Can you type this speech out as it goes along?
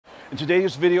In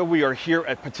today's video, we are here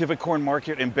at Pattavikorn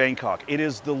Market in Bangkok. It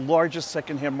is the largest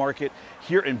secondhand market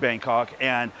here in Bangkok,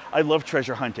 and I love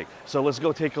treasure hunting. So let's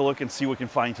go take a look and see what we can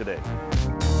find today.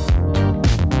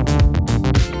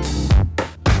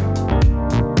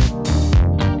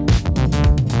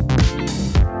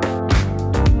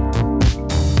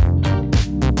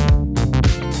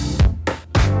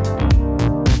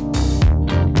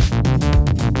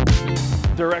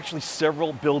 There are actually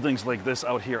several buildings like this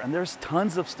out here, and there's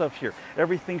tons of stuff here.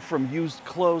 Everything from used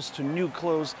clothes to new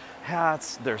clothes,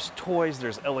 hats, there's toys,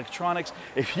 there's electronics.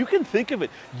 If you can think of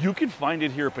it, you can find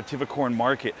it here at Pattavikorn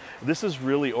Market. This is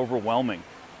really overwhelming.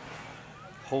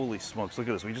 Holy smokes, look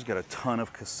at this. We just got a ton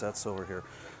of cassettes over here.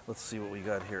 Let's see what we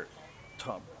got here.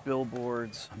 Top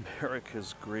billboards,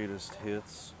 America's Greatest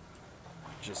Hits.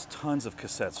 Just tons of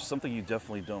cassettes, something you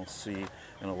definitely don't see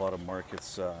in a lot of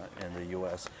markets in the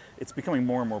US. It's becoming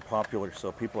more and more popular,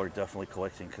 so people are definitely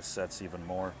collecting cassettes even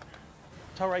more.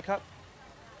 Tarai cup?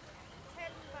 10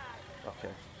 baht.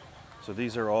 Okay. So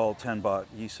these are all 10 baht,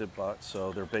 20 baht,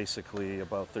 so they're basically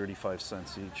about 35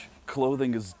 cents each.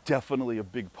 Clothing is definitely a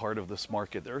big part of this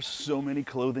market. There are so many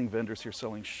clothing vendors here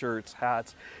selling shirts,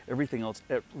 hats, everything else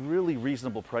at really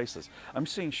reasonable prices. I'm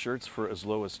seeing shirts for as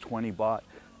low as 20 baht.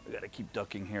 I gotta keep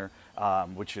ducking here,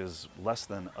 which is less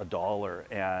than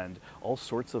 $1, and all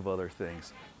sorts of other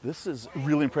things. This is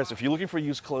really impressive. If you're looking for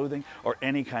used clothing or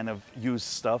any kind of used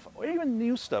stuff, or even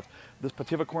new stuff, this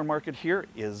Pattavikorn Market here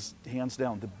is hands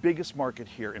down the biggest market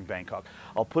here in Bangkok.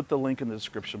 I'll put the link in the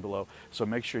description below, so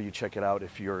make sure you check it out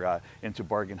if you're into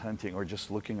bargain hunting or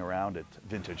just looking around at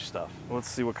vintage stuff. Let's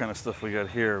see what kind of stuff we got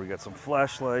here. We got some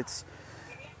flashlights.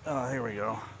 Here we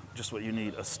go. Just what you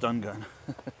need, a stun gun.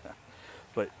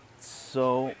 But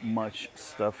so much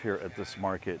stuff here at this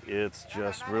market. It's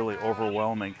just really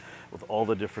overwhelming with all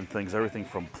the different things. Everything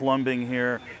from plumbing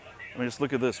here. I mean, just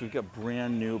look at this. We've got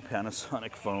brand new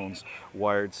Panasonic phones,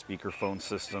 wired speakerphone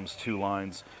systems, 2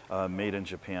 lines, made in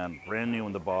Japan, brand new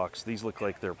in the box. These look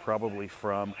like they're probably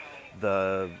from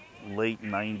the late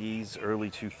 90s, early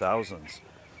 2000s.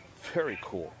 Very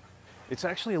cool. It's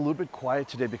actually a little bit quiet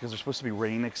today because there's supposed to be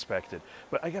rain expected.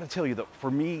 But I gotta tell you that for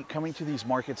me, coming to these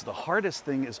markets, the hardest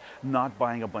thing is not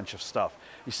buying a bunch of stuff.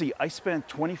 You see, I spent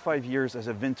 25 years as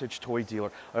a vintage toy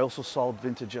dealer. I also sold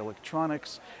vintage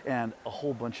electronics and a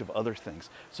whole bunch of other things.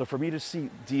 So for me to see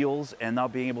deals and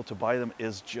not being able to buy them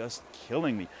is just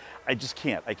killing me. I just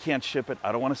can't. I can't ship it.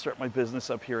 I don't want to start my business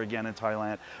up here again in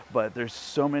Thailand, but there's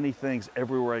so many things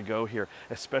everywhere I go here,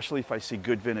 especially if I see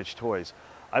good vintage toys.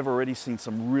 I've already seen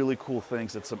some really cool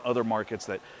things at some other markets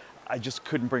that I just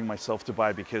couldn't bring myself to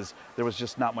buy because there was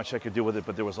just not much I could do with it,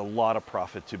 but there was a lot of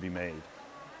profit to be made.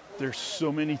 There's so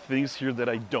many things here that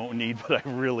I don't need, but I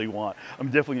really want. I'm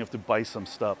definitely gonna have to buy some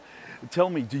stuff. Tell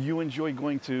me, do you enjoy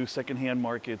going to secondhand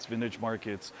markets, vintage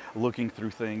markets, looking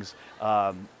through things?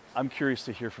 I'm curious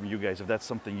to hear from you guys if that's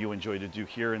something you enjoy to do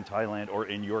here in Thailand or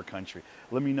in your country.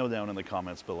 Let me know down in the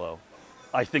comments below.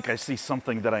 I think I see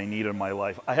something that I need in my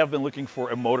life. I have been looking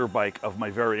for a motorbike of my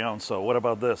very own, so what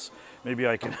about this? Maybe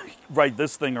I can ride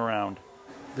this thing around.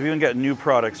 They've even got new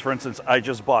products. For instance, I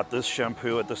just bought this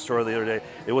shampoo at the store the other day.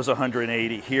 It was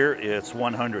 180. Here, it's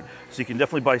 100. So you can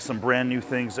definitely buy some brand new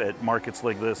things at markets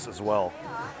like this as well.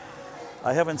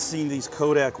 I haven't seen these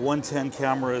Kodak 110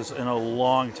 cameras in a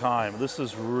long time. This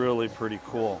is really pretty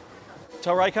cool.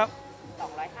 Tarai cup?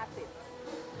 250.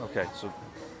 Okay, so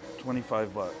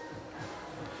 25 baht.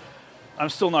 I'm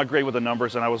still not great with the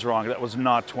numbers, and I was wrong. That was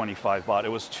not 25 baht. It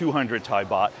was 200 Thai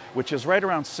baht, which is right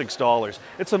around $6.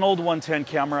 It's an old 110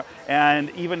 camera, and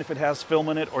even if it has film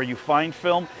in it or you find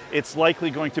film, it's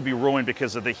likely going to be ruined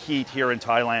because of the heat here in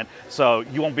Thailand, so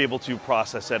you won't be able to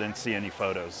process it and see any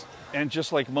photos. And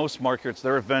just like most markets,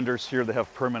 there are vendors here that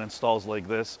have permanent stalls like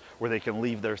this where they can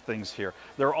leave their things here.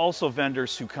 There are also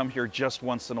vendors who come here just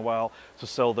once in a while to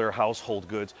sell their household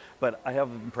goods, but I have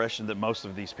the impression that most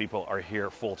of these people are here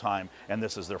full-time and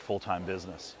this is their full-time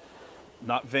business.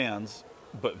 Not vans,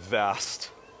 but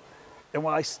vast. And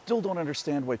while I still don't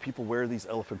understand why people wear these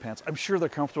elephant pants, I'm sure they're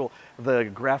comfortable. The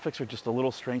graphics are just a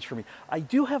little strange for me. I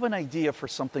do have an idea for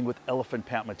something with elephant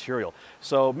pant material.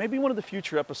 So maybe one of the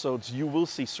future episodes you will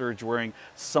see Serg wearing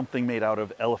something made out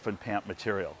of elephant pant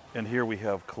material. And here we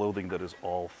have clothing that is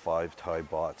all 5 Thai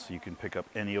baht. So you can pick up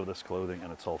any of this clothing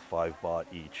and it's all 5 baht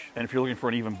each. And if you're looking for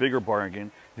an even bigger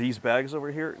bargain, these bags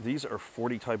over here, these are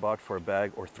 40 Thai baht for a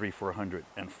bag or 3 for 100.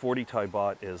 And 40 Thai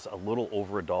baht is a little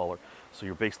over $1. So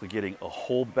you're basically getting a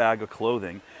whole bag of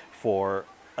clothing for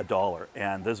 $1.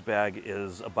 And this bag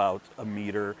is about 1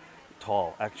 meter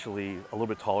tall, actually a little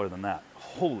bit taller than that.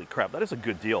 Holy crap, that is a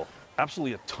good deal.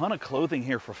 absolutely a ton of clothing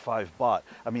here for 5 baht.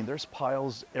 I mean, there's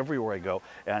piles everywhere I go.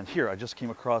 And here, I just came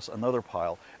across another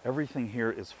pile. Everything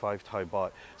here is 5 Thai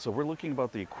baht. So we're looking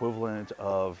about the equivalent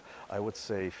of, I would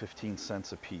say, 15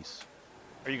 cents a piece.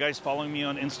 Are you guys following me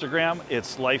on Instagram?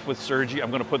 It's Life with Sergi. I'm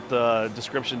going to put the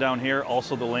description down here,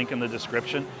 also the link in the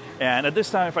description. And at this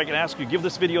time, if I can ask you, give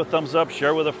this video a thumbs up,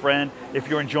 share with a friend if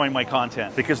you're enjoying my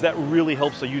content, because that really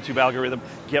helps the YouTube algorithm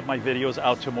get my videos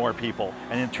out to more people.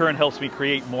 And in turn helps me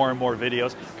create more and more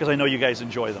videos because I know you guys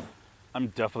enjoy them. I'm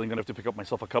definitely going to have to pick up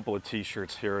myself a couple of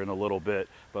t-shirts here in a little bit,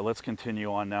 but let's continue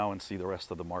on now and see the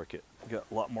rest of the market. We've got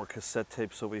a lot more cassette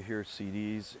tapes over here,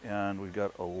 CDs, and we've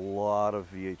got a lot of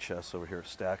VHS over here,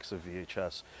 stacks of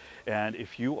VHS. And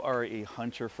if you are a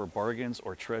hunter for bargains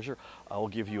or treasure, I'll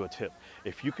give you a tip.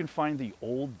 If you can find the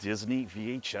old Disney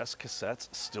VHS cassettes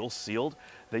still sealed,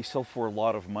 they sell for a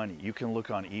lot of money. You can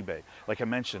look on eBay. Like I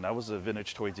mentioned, I was a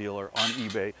vintage toy dealer on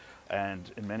eBay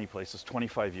and in many places,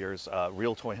 25 years,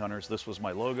 Real Toy Hunters. This was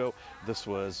my logo. This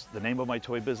was the name of my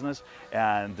toy business.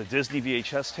 And the Disney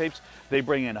VHS tapes, they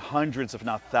bring in hundreds, if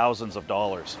not thousands of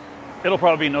dollars. It'll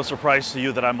probably be no surprise to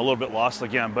you that I'm a little bit lost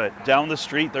again, but down the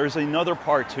street, there's another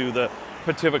part to the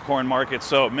Pattavikorn Market.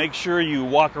 So make sure you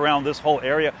walk around this whole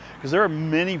area because there are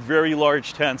many very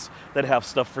large tents that have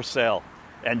stuff for sale.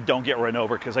 And don't get run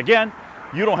over because, again,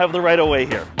 you don't have the right of way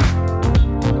here.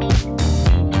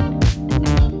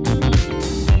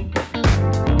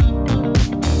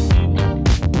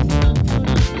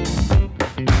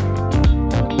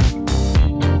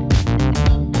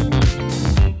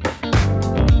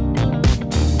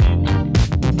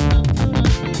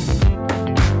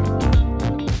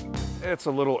 It's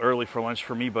a little early for lunch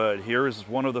for me, but here is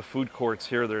one of the food courts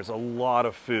here. There's a lot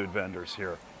of food vendors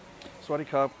here. Swadee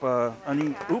Cup,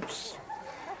 Ani, oops,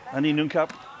 Ani Noon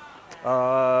Cup,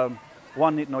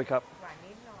 One Nit Noi Cup,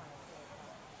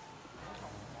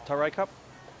 Tarai Cup,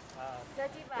 30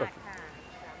 บาทค่ะ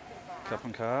30 บาท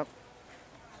Cup Cup.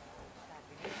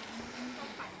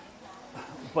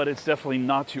 But it's definitely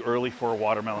not too early for a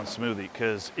watermelon smoothie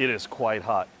because it is quite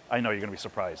hot. I know you're going to be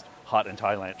surprised. Hot in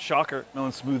Thailand. Shocker,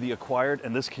 melon smoothie acquired,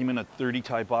 and this came in at 30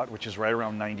 Thai baht, which is right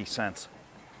around 90 cents.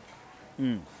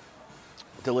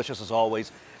 Delicious as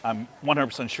always. I'm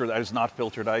 100% sure that is not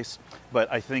filtered ice, but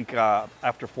I think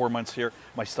after 4 months here,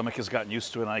 my stomach has gotten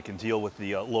used to it and I can deal with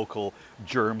the local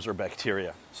germs or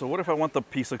bacteria. So what if I want the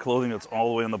piece of clothing that's all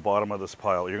the way in the bottom of this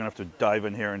pile? You're gonna have to dive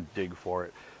in here and dig for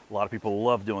it. A lot of people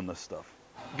love doing this stuff.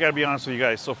 Gotta be honest with you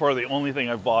guys, so far the only thing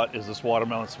I've bought is this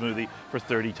watermelon smoothie for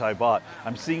 30 Thai baht.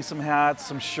 I'm seeing some hats,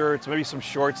 some shirts, maybe some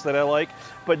shorts that I like,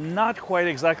 but not quite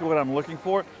exactly what I'm looking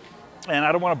for. And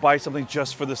I don't want to buy something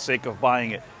just for the sake of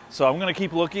buying it. So I'm gonna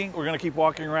keep looking, we're gonna keep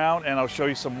walking around, and I'll show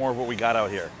you some more of what we got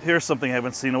out here. Here's something I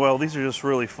haven't seen in a while. These are just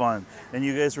really fun. And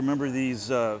you guys remember these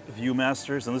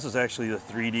Viewmasters? And this is actually the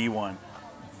 3D one.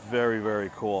 Very,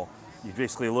 very cool. You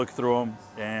basically look through them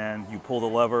and you pull the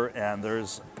lever and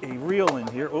there's a reel in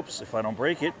here. Oops, if I don't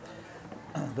break it.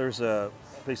 There's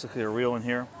basically a reel in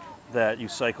here that you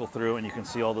cycle through and you can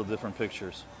see all the different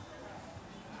pictures.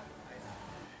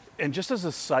 And just as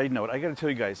a side note, I gotta tell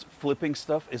you guys, flipping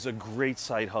stuff is a great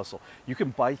side hustle. You can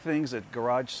buy things at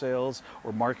garage sales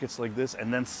or markets like this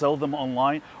and then sell them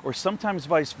online, or sometimes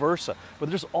vice versa. But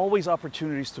there's always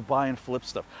opportunities to buy and flip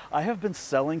stuff. I have been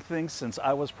selling things since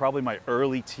I was probably my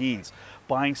early teens.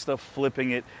 Buying stuff,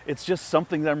 flipping it, it's just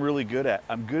something that I'm really good at.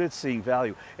 I'm good at seeing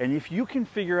value. And if you can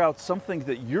figure out something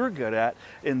that you're good at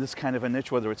in this kind of a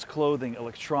niche, whether it's clothing,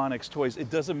 electronics, toys, it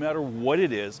doesn't matter what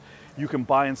it is, you can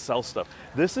buy and sell stuff.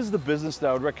 This is the business that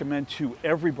I would recommend to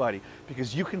everybody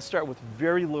because you can start with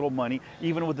very little money,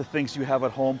 even with the things you have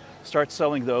at home, start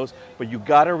selling those, but you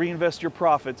gotta reinvest your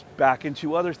profits back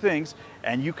into other things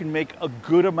and you can make a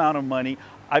good amount of money.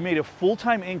 I made a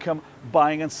full-time income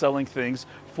buying and selling things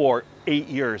for 8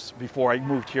 years before I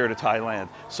moved here to Thailand.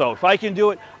 So if I can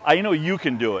do it, I know you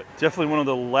can do it. Definitely one of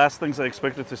the last things I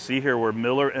expected to see here were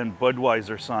Miller and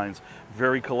Budweiser signs.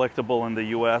 Very collectible in the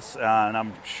US, and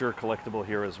I'm sure collectible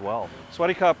here as well.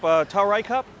 Swadee Cup, Tarai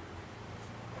Cup?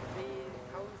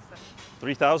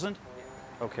 3,000?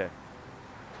 Okay.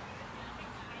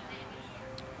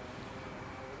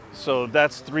 So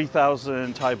that's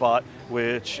 3,000 Thai baht,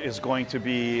 which is going to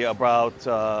be about,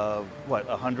 what,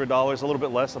 $100, a little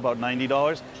bit less, about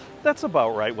 $90. That's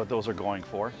about right what those are going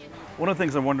for. One of the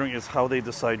things I'm wondering is how they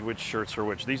decide which shirts are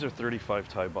which. These are 35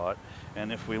 Thai baht,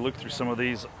 and if we look through some of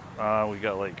these, we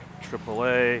got like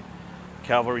AAA,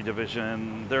 Cavalry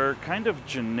Division. They're kind of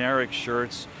generic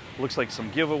shirts. Looks like some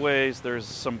giveaways. There's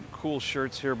some cool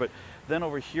shirts here, but then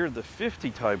over here, the 50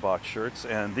 Thai baht shirts,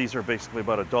 and these are basically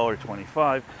about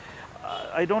 $1.25.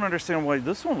 I don't understand why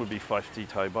this one would be 50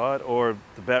 Thai baht, or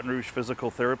the Baton Rouge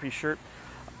physical therapy shirt.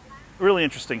 Really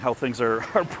interesting how things are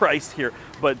priced here,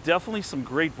 but definitely some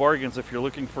great bargains if you're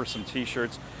looking for some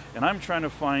t-shirts. And I'm trying to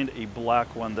find a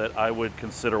black one that I would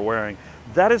consider wearing.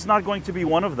 That is not going to be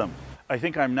one of them. I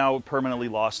think I'm now permanently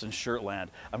lost in Shirtland.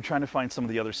 I'm trying to find some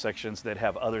of the other sections that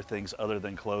have other things other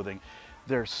than clothing.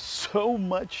 There's so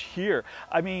much here.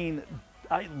 I mean,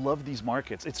 I love these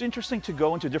markets. It's interesting to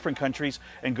go into different countries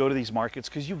and go to these markets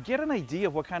because you get an idea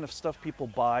of what kind of stuff people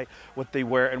buy, what they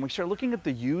wear, and when you start looking at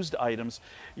the used items,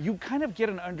 you kind of get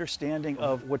an understanding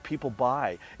of what people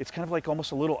buy. It's kind of like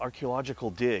almost a little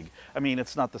archaeological dig. I mean,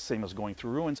 it's not the same as going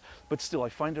through ruins, but still I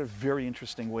find it a very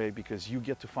interesting way because you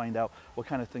get to find out what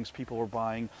kind of things people were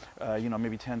buying, you know,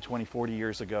 maybe 10, 20, 40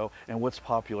 years ago, and what's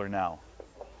popular now.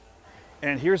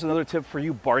 And here's another tip for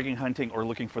you bargain hunting or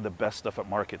looking for the best stuff at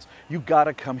markets. You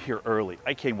gotta come here early.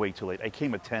 I came way too late. I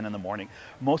came at 10 in the morning.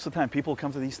 Most of the time people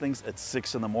come to these things at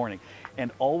 6 in the morning. And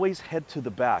always head to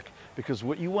the back because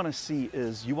what you wanna see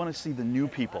is you wanna see the new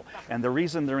people. And the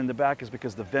reason they're in the back is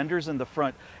because the vendors in the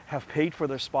front have paid for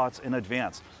their spots in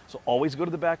advance. So always go to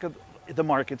the back of the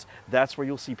markets. That's where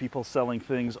you'll see people selling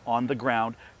things on the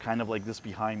ground, kind of like this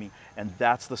behind me. And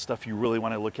that's the stuff you really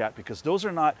want to look at because those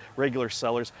are not regular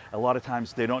sellers. A lot of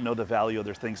times they don't know the value of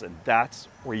their things, and that's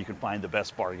where you can find the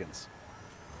best bargains.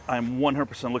 I'm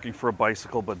 100% looking for a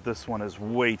bicycle, but this one is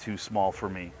way too small for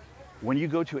me. When you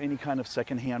go to any kind of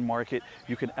secondhand market,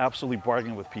 you can absolutely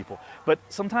bargain with people. But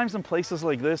sometimes in places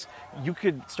like this, you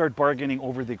could start bargaining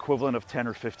over the equivalent of 10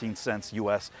 or 15 cents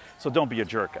US. So don't be a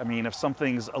jerk. I mean, if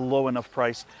something's a low enough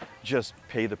price, just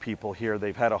pay the people here.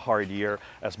 They've had a hard year,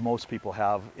 as most people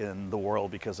have in the world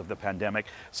because of the pandemic.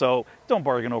 So don't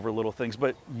bargain over little things,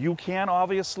 but you can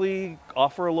obviously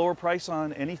offer a lower price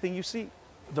on anything you see.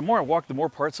 The more I walk, the more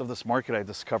parts of this market I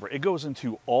discover. It goes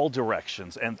into all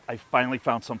directions, and I finally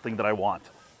found something that I want.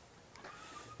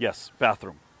 Yes,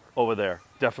 bathroom over there.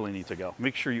 Definitely need to go.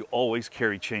 Make sure you always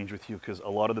carry change with you because a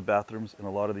lot of the bathrooms in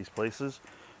a lot of these places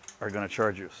are going to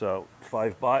charge you. So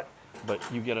 5 baht, but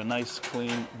you get a nice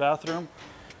clean bathroom.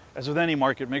 As with any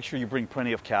market, make sure you bring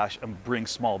plenty of cash and bring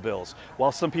small bills.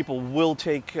 While some people will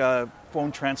take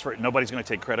phone transfer, nobody's going to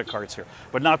take credit cards here.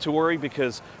 But not to worry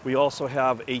because we also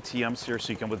have ATMs here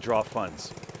so you can withdraw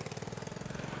funds.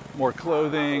 More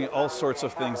clothing, all sorts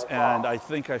of things, and I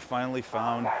think I finally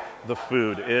found the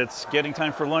food. It's getting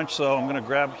time for lunch, so I'm going to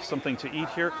grab something to eat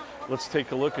here. Let's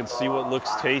take a look and see what looks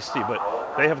tasty,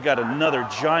 but they have got another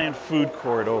giant food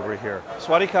court over here.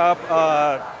 Sawasdee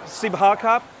krap, Sibha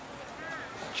krap.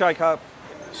 Chai cup.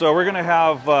 So we're gonna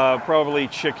have probably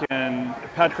chicken,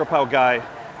 pad krapao gai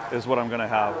is what I'm gonna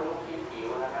have.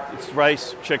 It's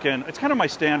rice, chicken. It's kind of my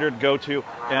standard go-to,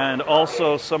 and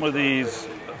also some of these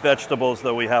vegetables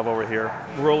that we have over here.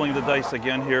 Rolling the dice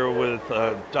again here with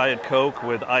Diet Coke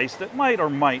with ice that might or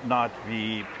might not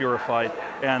be purified.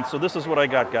 And so this is what I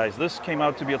got, guys. This came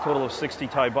out to be a total of 60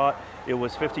 Thai baht. It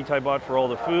was 50 Thai baht for all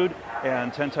the food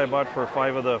and 10 Thai baht for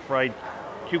 5 of the fried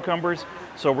cucumbers.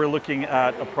 So we're looking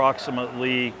at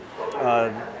approximately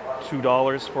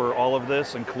 $2 for all of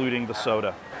this, including the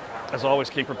soda. As always,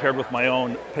 came prepared with my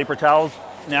own paper towels,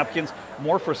 napkins,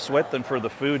 more for sweat than for the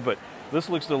food, but this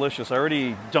looks delicious. I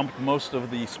already dumped most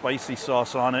of the spicy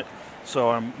sauce on it,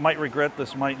 so I might regret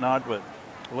this, might not, but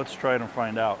let's try it and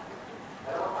find out.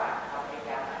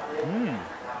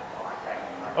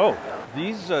 Oh,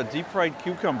 these deep fried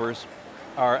cucumbers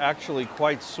are actually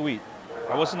quite sweet.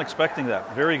 I wasn't expecting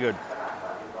that. Very good.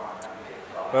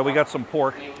 Well, we got some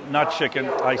pork, not chicken.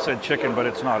 I said chicken, but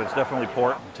it's not. It's definitely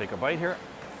pork. Take a bite here.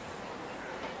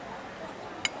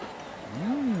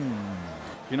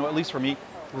 You know, at least for me,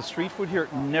 the street food here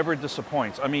never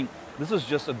disappoints. I mean, this is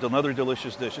just another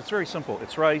delicious dish. It's very simple.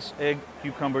 It's rice, egg,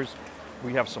 cucumbers.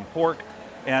 We have some pork,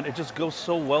 and it just goes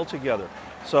so well together.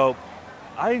 So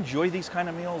I enjoy these kind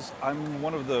of meals. I'm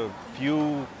one of the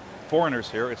few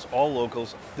foreigners here. It's all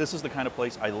locals. This is the kind of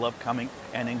place I love coming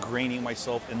and ingraining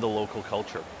myself in the local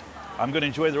culture. I'm going to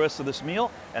enjoy the rest of this meal,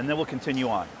 and then we'll continue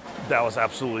on. That was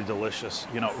absolutely delicious.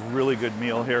 You know, really good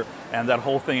meal here. And that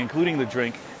whole thing, including the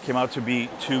drink, came out to be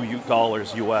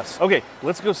 $2 US. Okay,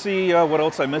 let's go see what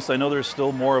else I missed. I know there's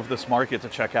still more of this market to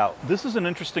check out. This is an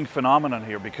interesting phenomenon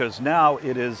here because now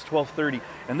it is 12:30,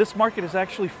 and this market is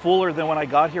actually fuller than when I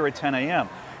got here at 10 a.m.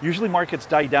 Usually markets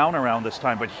die down around this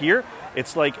time, but here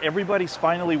it's like everybody's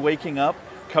finally waking up,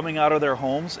 coming out of their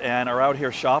homes, and are out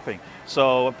here shopping.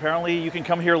 So apparently you can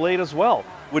come here late as well.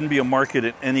 Wouldn't be a market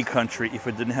in any country if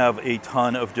it didn't have a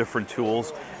ton of different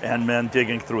tools and men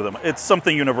digging through them. It's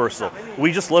something universal.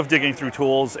 We just love digging through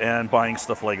tools and buying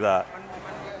stuff like that.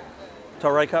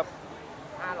 Tarai cup?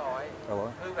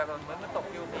 Hello.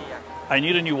 I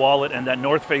need a new wallet, and that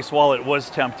North Face wallet was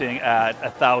tempting at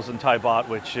 1,000 Thai baht,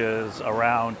 which is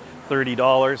around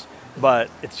 $30, but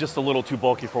it's just a little too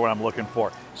bulky for what I'm looking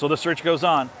for. So the search goes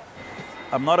on.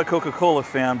 I'm not a Coca-Cola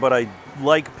fan, but I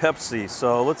like Pepsi,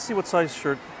 so let's see what size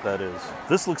shirt that is.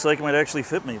 This looks like it might actually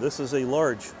fit me. This is a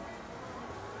large.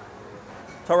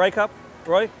 Tarai cup,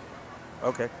 Roy?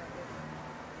 Okay.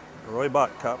 Roy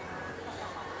bought cup.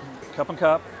 Cup and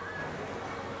cup.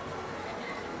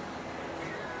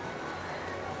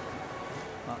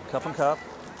 Cup and cup.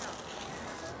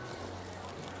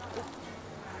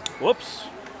 Whoops.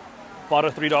 Bought a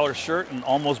 $3 shirt and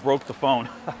almost broke the phone.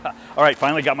 All right,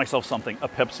 finally got myself something, a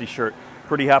Pepsi shirt.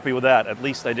 Pretty happy with that. At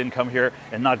least I didn't come here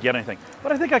and not get anything.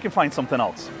 But I think I can find something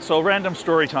else. So random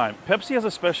story time. Pepsi has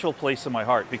a special place in my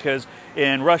heart because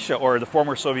in Russia, or the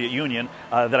former Soviet Union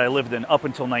that I lived in up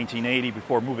until 1980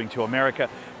 before moving to America,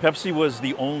 Pepsi was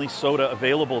the only soda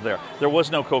available there. There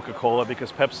was no Coca-Cola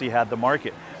because Pepsi had the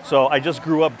market. So I just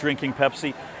grew up drinking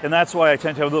Pepsi, and that's why I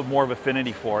tend to have a little more of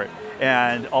affinity for it.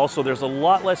 And also there's a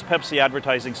lot less Pepsi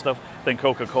advertising stuff than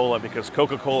Coca-Cola because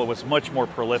Coca-Cola was much more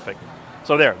prolific.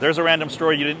 So there's a random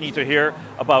story you didn't need to hear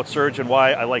about Serg and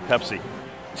why I like Pepsi.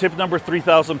 Tip number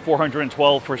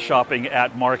 3,412 for shopping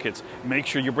at markets. Make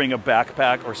sure you bring a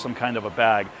backpack or some kind of a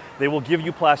bag. They will give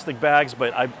you plastic bags,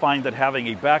 but I find that having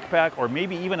a backpack or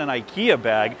maybe even an IKEA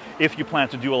bag, if you plan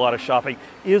to do a lot of shopping,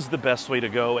 is the best way to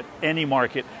go at any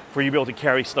market for you to be able to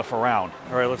carry stuff around.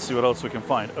 All right, let's see what else we can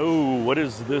find. Oh, what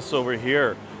is this over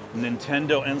here?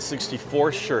 Nintendo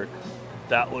N64 shirt.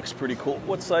 That looks pretty cool.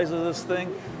 What size is this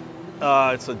thing?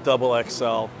 It's a double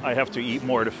XL. I have to eat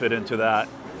more to fit into that.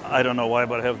 I don't know why,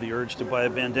 but I have the urge to buy a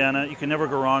bandana. You can never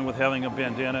go wrong with having a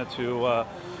bandana to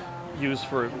use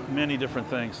for many different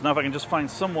things. Now, if I can just find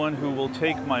someone who will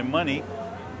take my money,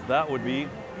 that would be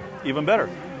even better.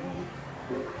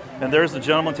 And there's the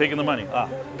gentleman taking the money.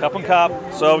 Cup and cop.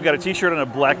 So we've got a t-shirt and a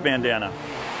black bandana.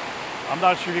 I'm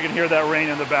not sure if you can hear that rain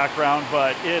in the background,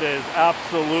 but it is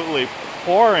absolutely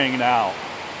pouring now.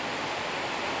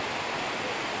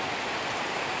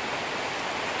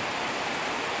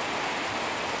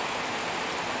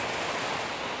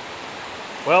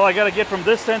 Well, I got to get from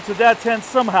this tent to that tent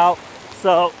somehow,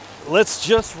 so let's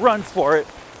just run for it.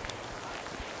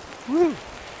 Woo.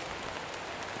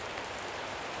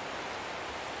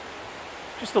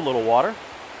 Just a little water.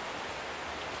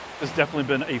 It's definitely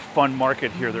been a fun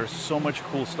market here. There's so much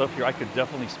cool stuff here. I could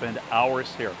definitely spend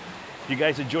hours here. If you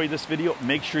guys enjoyed this video,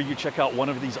 make sure you check out one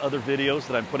of these other videos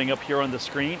that I'm putting up here on the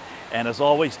screen. And as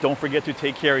always, don't forget to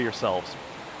take care of yourselves.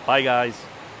 Bye, guys.